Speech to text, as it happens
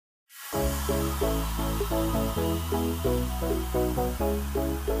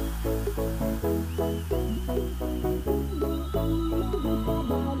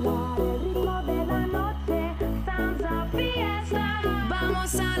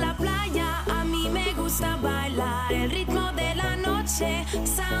Vamos a la playa, a mí me gusta bailar el ritmo de la noche,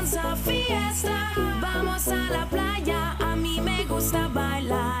 sounds of fiesta. Vamos a la playa, a mí me gusta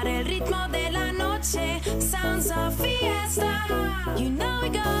bailar el ritmo de la noche, sounds of fiesta. You know we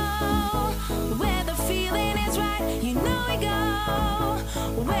go where the feeling is right. You know we go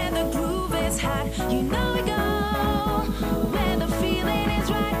where the groove is hot. You know we go where the feeling is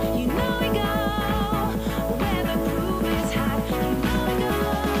right. You know we go where the groove is hot. You know we go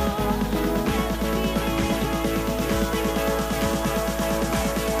where the feeling is right.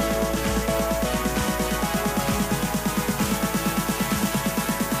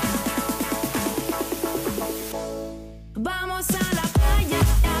 Vamos a la playa.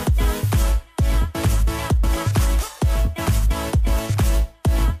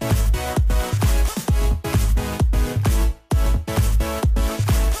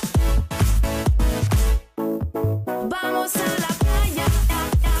 Vamos a la playa.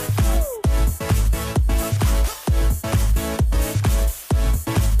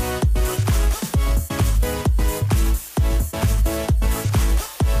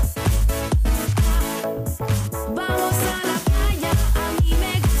 Vamos a la playa, a mí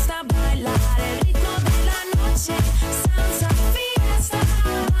me gusta bailar el ritmo de la noche, sounds of fiesta.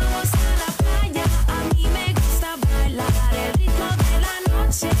 Vamos a la playa, a mí me gusta bailar el ritmo de la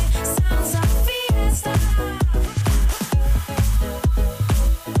noche, sounds of fiesta.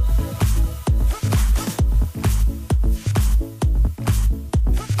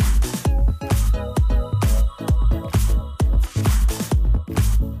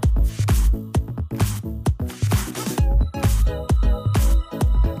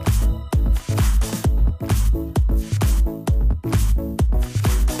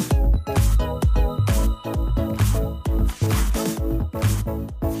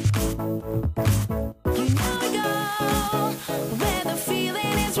 You know we go where the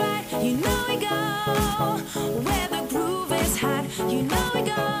feeling is right. You know we go where the groove is hot. You know we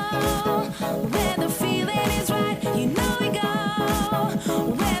go where the feeling is right. You know we go